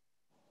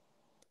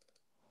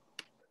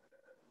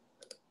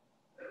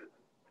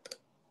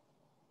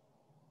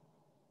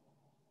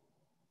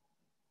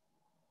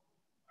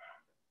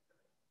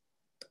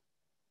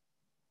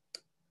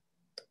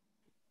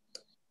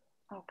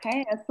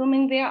 Okay,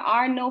 assuming there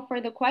are no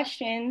further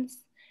questions,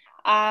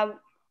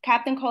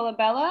 Captain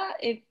Colabella,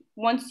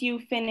 once you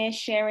finish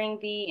sharing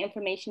the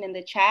information in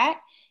the chat,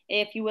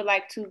 if you would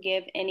like to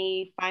give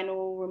any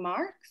final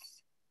remarks.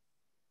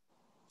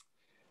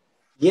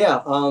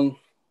 Yeah.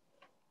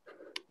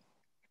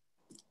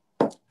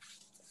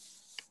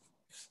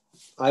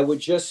 I would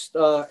just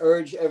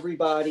urge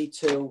everybody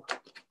to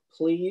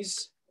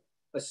please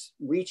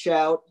reach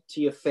out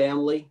to your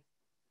family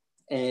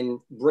and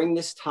bring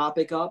this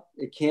topic up.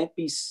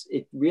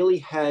 It really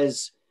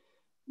has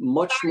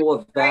much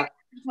more value.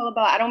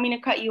 I don't mean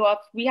to cut you off.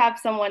 We have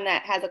someone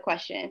that has a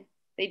question.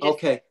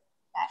 Okay,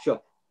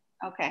 sure.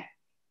 Okay.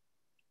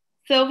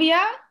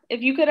 Sylvia,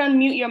 if you could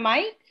unmute your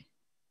mic.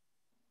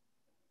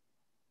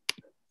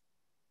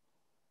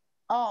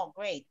 Oh,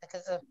 great.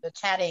 Because of the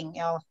chatting,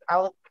 I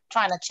was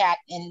trying to chat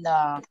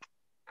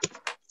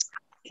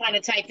trying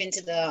to type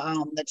into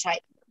the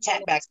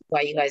chat box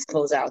while you guys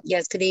close out.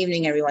 Yes, good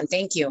evening, everyone.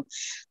 Thank you.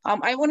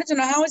 I wanted to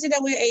know, how is it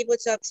that we're able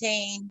to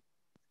obtain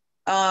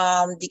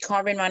the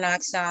carbon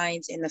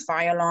monoxides in the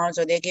fire alarms?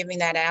 Are they giving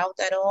that out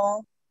at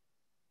all?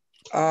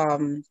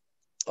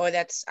 Or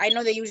I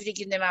know they usually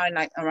give them out in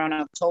around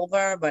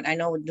October, but I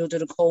know due to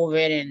the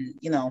COVID and,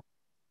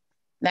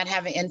 not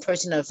having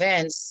in-person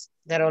events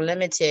that are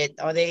limited,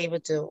 are they able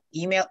to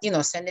email,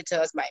 send it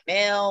to us by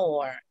mail,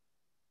 or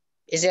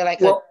is there a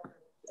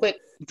quick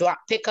drop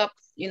pickup,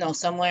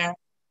 somewhere?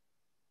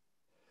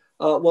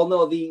 Well,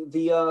 no,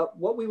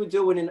 what we were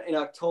doing in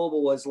October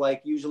was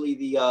usually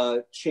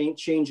the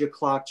change your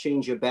clock,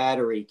 change your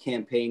battery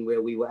campaign,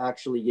 where we were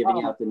actually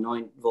giving out the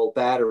 9-volt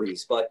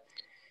batteries. But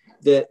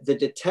the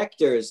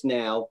detectors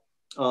now,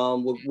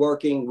 we're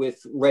working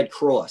with Red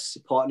Cross,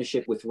 a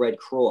partnership with Red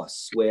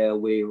Cross, where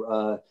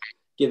we're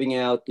giving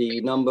out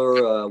the number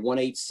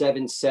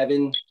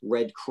 1877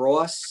 Red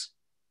Cross.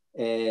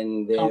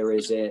 And there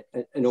is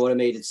an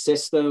automated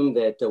system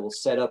that will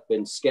set up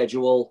and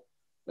schedule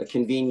a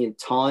convenient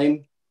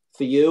time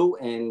for you,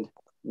 and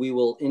we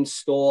will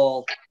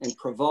install and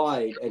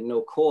provide at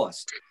no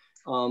cost.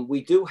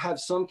 We do have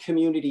some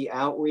community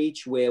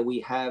outreach where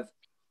we have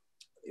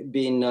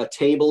been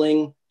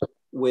tabling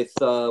with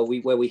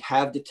where we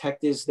have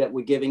detectors that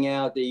we're giving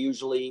out. They're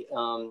usually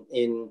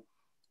in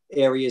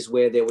areas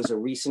where there was a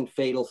recent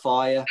fatal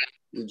fire.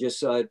 We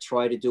just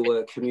try to do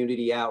a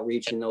community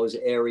outreach in those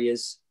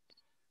areas,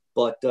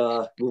 but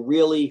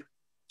we're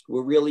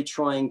really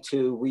trying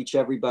to reach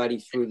everybody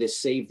through this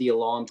Save the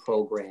Alarm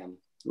program,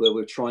 where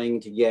we're trying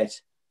to get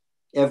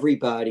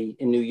everybody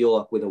in New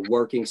York with a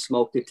working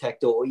smoke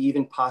detector, or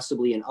even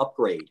possibly an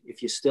upgrade.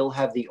 If you still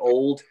have the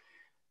old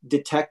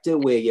detector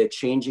where you're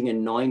changing a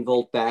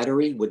 9-volt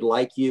battery, would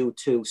like you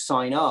to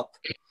sign up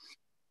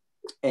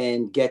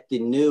and get the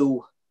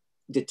new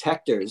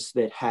detectors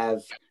that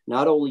have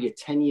not only a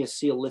 10-year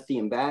seal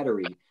lithium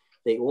battery,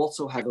 they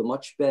also have a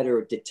much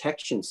better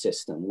detection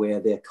system where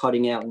they're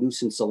cutting out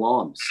nuisance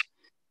alarms.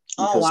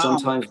 Because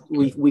sometimes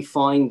we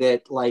find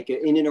that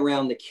in and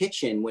around the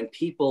kitchen, when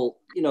people,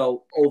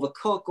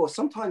 overcook, or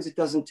sometimes it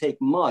doesn't take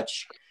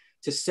much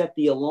to set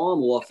the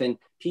alarm off, and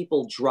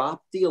people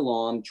drop the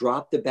alarm,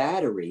 drop the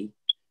battery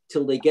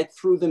till they get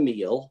through the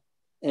meal,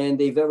 and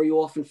they very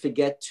often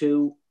forget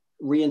to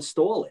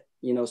reinstall it.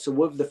 So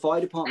the fire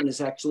department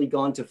has actually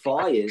gone to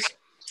fires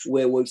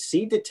where we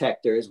see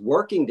detectors,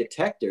 working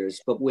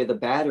detectors, but where the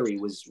battery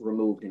was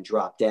removed and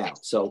dropped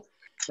out. So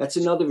that's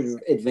another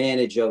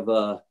advantage of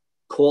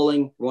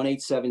calling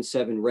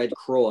 1877 Red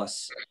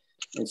Cross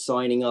and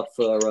signing up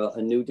for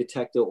a new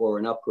detector or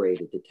an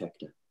upgraded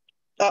detector.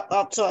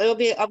 So it'll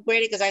be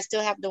upgraded because I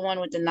still have the one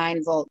with the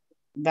 9-volt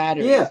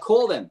battery. Yeah,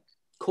 call them,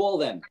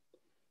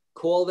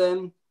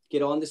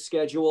 get on the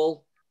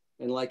schedule.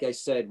 And like I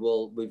said,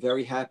 we'll be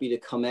very happy to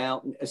come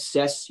out and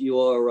assess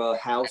your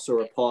house or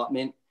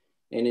apartment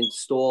and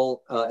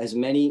install as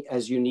many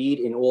as you need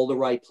in all the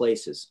right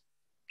places.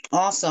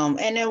 Awesome.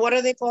 And then what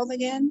are they called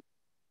again?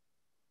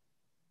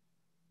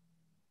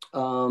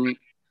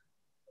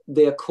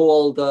 They're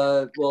called,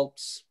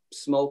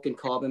 smoke and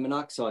carbon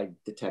monoxide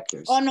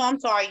detectors. Oh no, I'm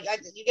sorry.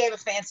 You gave a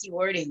fancy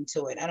wording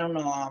to it. I don't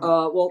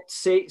know. Well,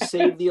 save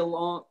the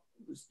alarm.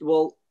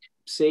 Well,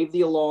 save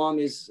the alarm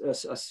is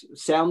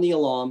sound the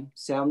alarm.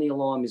 Sound the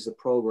alarm is a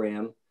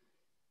program.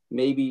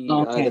 Maybe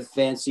okay. The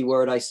fancy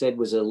word I said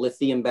was a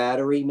lithium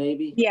battery.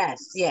 Maybe.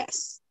 Yes.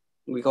 Yes.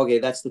 Okay,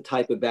 that's the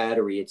type of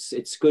battery.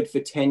 It's good for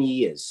 10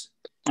 years.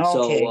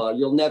 Okay. So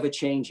you'll never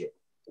change it.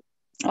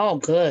 Oh,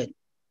 good.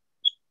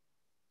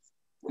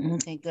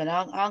 Okay, good.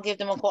 I'll give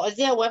them a call. Is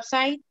there a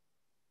website?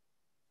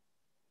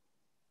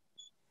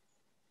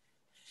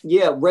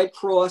 Yeah, Red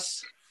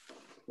Cross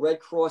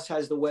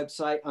has the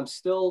website. I'm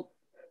still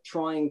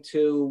trying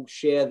to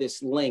share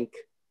this link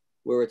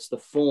where it's the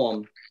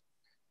form.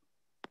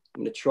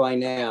 I'm going to try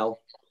now.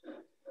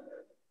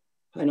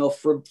 I know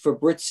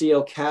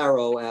Fabrizio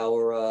Caro,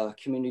 our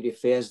community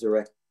affairs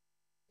director,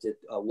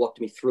 walked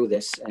me through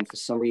this, and for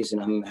some reason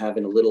I'm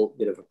having a little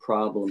bit of a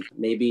problem.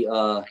 Maybe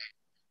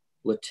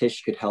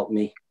Latish could help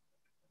me.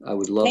 I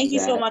would love that. Thank you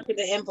so much for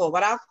the info,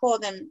 but I'll call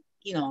them,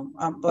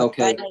 but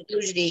okay. I know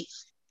usually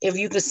if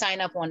you could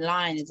sign up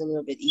online, it's a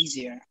little bit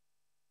easier.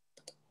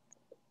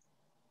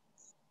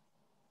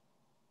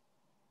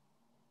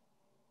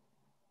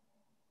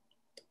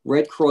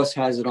 Red Cross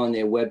has it on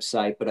their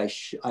website, but I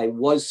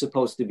was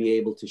supposed to be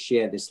able to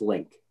share this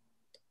link.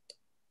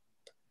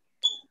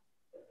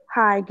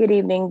 Hi, good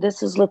evening.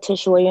 This is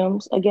Letitia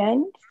Williams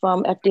again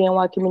from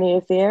FDNY Community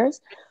Affairs.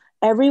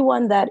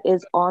 Everyone that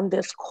is on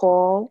this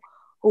call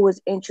who is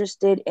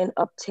interested in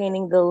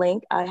obtaining the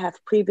link, I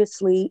have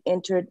previously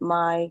entered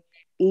my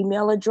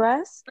email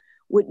address.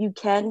 What you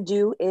can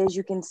do is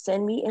you can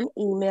send me an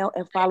email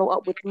and follow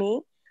up with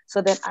me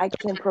so that I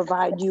can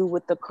provide you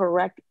with the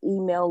correct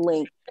email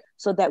link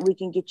so that we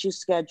can get you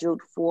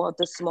scheduled for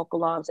the smoke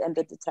alarms and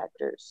the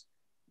detectors.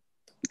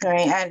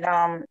 Okay, and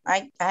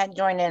I had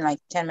joined in like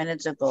 10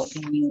 minutes ago.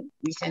 Can you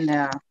resend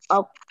the?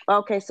 Oh,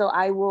 okay, so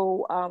I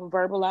will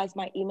verbalize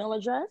my email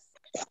address.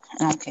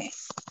 Okay.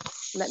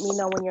 Let me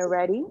know when you're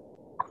ready.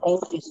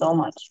 Thank you so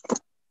much.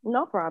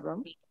 No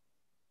problem.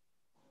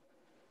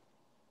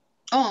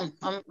 Oh,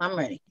 I'm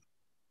ready.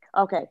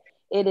 Okay,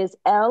 it is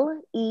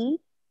LE-TIS.Williams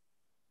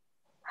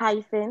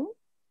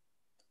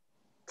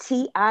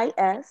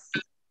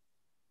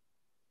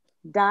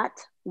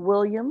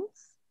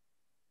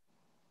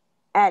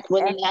at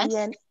With an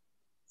FDN. S?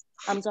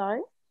 I'm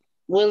sorry?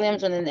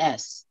 Williams with an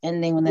S,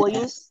 ending with an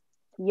S.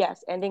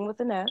 Yes, ending with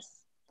an S.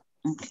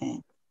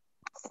 Okay.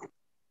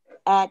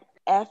 At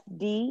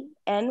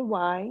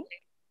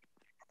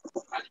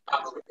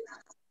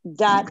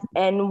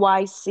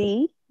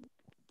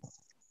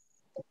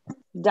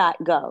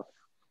FDNY.NYC.gov.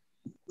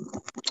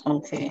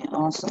 Okay,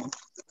 awesome.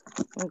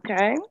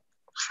 Okay.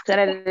 So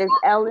that it is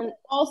L as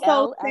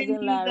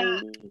in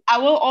Larry. I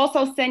will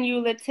also send you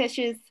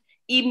Letitia's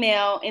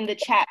email in the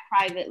chat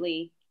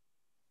privately.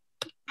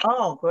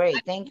 Oh,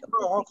 great. Thank you.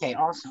 Oh, okay,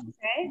 awesome.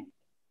 Okay.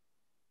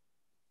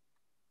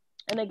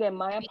 And again,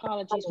 my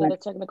apologies for the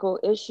technical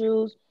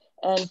issues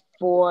and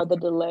for the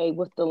delay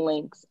with the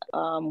links.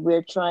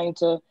 We're trying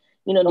to,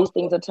 these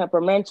things are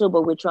temperamental,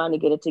 but we're trying to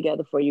get it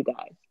together for you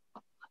guys.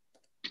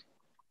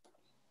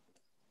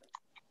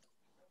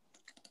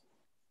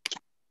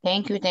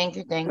 Thank you.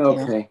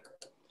 Okay.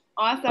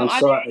 Awesome.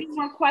 Are there any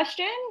more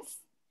questions?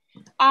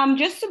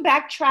 Just to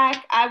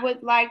backtrack, I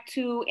would like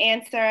to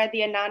answer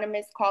the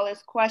anonymous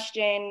caller's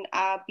question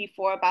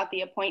before about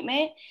the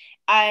appointment.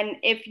 And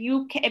if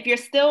you're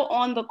still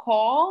on the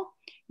call,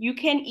 you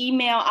can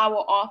email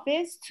our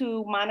office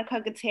to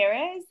Monica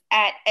Gutierrez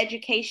at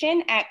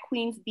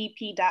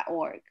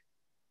education@queensbp.org.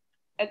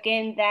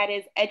 Again, that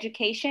is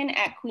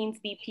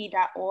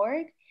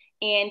education@queensbp.org.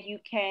 And you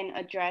can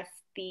address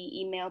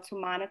the email to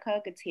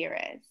Monica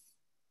Gutierrez.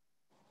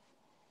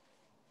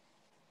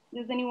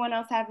 Does anyone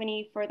else have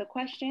any further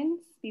questions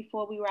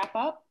before we wrap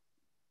up?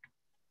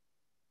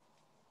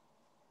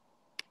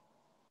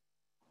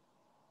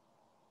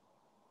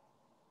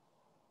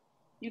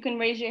 You can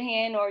raise your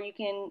hand or you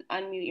can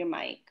unmute your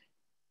mic.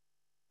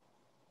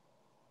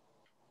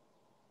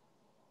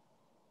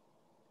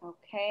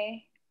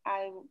 Okay,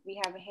 we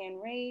have a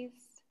hand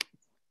raised.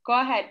 Go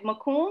ahead,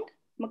 Makund.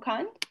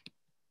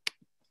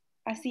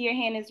 I see your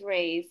hand is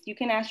raised. You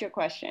can ask your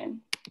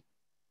question.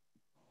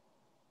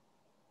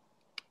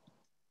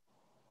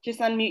 Just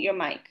unmute your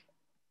mic.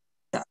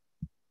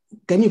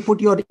 Can you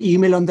put your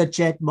email on the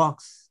chat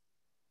box?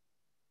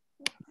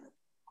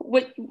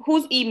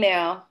 Whose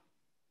email?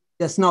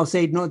 Just now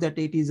said no that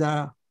it is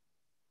a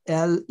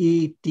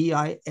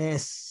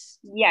LETIS.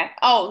 Yeah.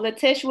 Oh,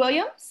 Letish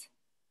Williams?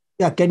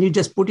 Yeah, can you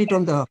just put it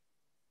on the?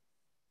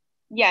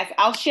 Yes,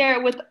 I'll share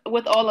it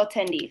with all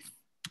attendees.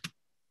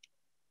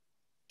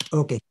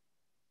 Okay.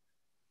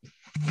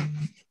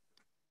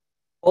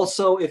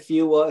 Also, if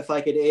I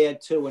could add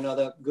to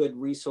another good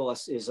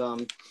resource is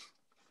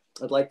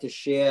I'd like to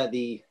share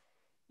the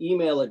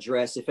email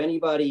address. If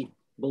anybody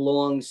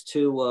belongs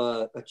to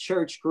a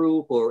church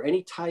group or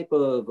any type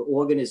of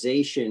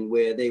organization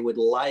where they would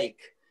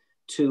like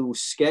to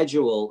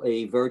schedule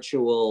a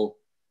virtual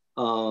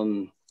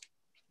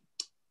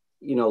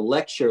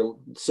lecture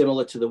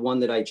similar to the one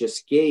that I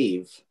just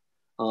gave,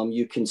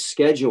 you can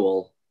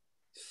schedule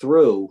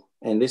through,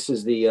 and this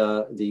is the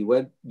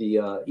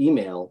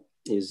email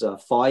is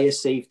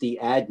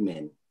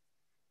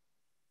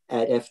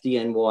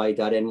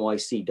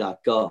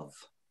firesafetyadmin@fdny.nyc.gov.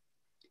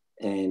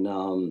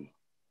 And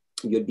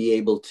you'd be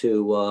able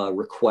to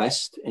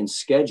request and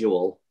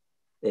schedule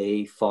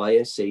a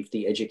fire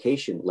safety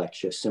education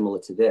lecture similar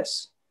to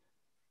this.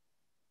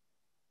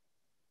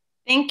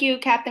 Thank you,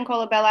 Captain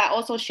Colabella. I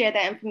also share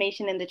that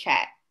information in the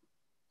chat.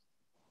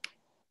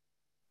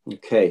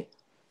 Okay.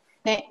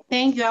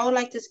 Thank you. I would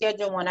like to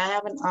schedule one. I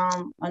have a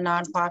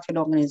nonprofit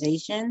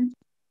organization,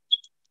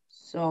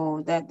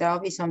 so that'll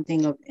be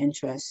something of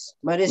interest.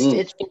 But it's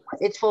an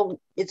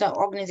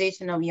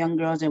organization of young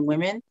girls and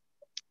women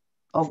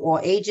of all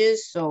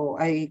ages. So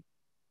I,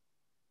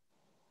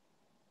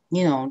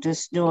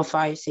 just do a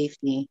fire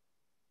safety.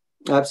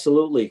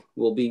 Absolutely,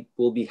 we'll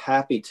be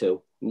happy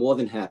to, more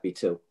than happy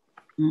to.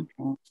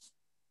 Okay.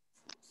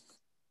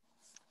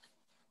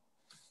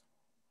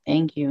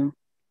 Thank you.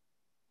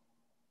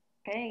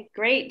 Okay,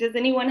 great. Does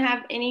anyone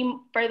have any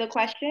further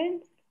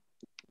questions?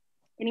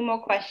 Any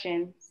more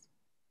questions?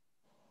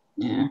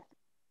 Yeah.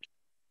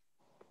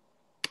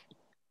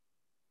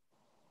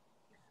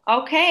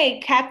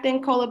 Okay,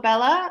 Captain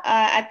Colabella,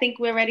 I think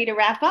we're ready to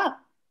wrap up.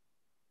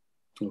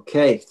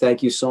 Okay,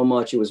 thank you so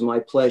much. It was my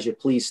pleasure.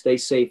 Please stay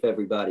safe,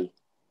 everybody.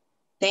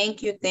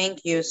 Thank you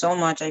so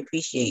much. I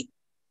appreciate.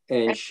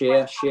 And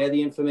share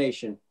the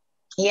information.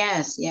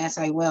 Yes,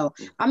 I will.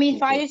 I mean,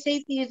 fire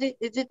safety, is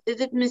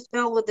it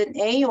misspelled with an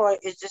A, or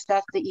is just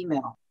that's the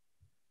email?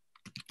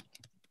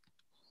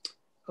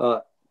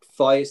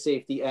 Fire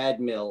safety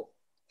admin.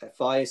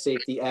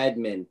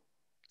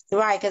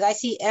 Right, because I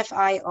see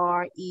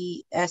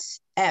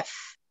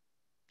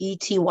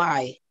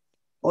FIRESFETY,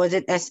 or is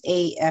it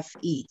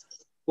SAFE?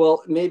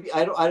 Well, maybe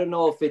I don't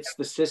know if it's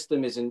the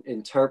system is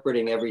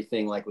interpreting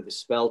everything like with a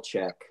spell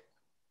check.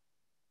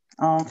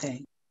 Oh,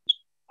 okay.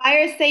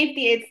 Fire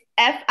safety, it's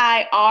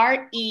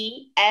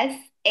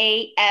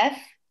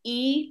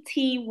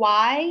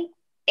FIRESAFETYADMIN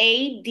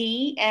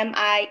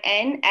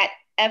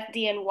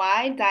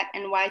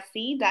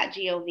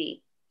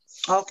 @fdny.nyc.gov.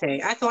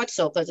 Okay, I thought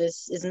so because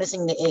it's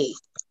missing the A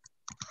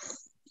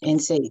in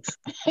safe.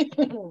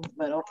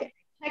 But okay.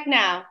 Check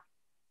now.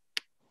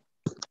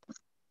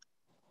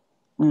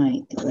 All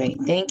right, great.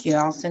 Thank you.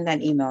 I'll send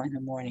that email in the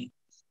morning.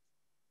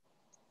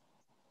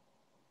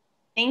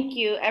 Thank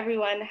you,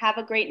 everyone. Have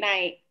a great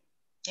night.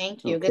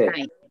 Thank you. Okay. Good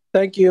night.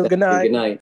 Thank you. Good night. Good night.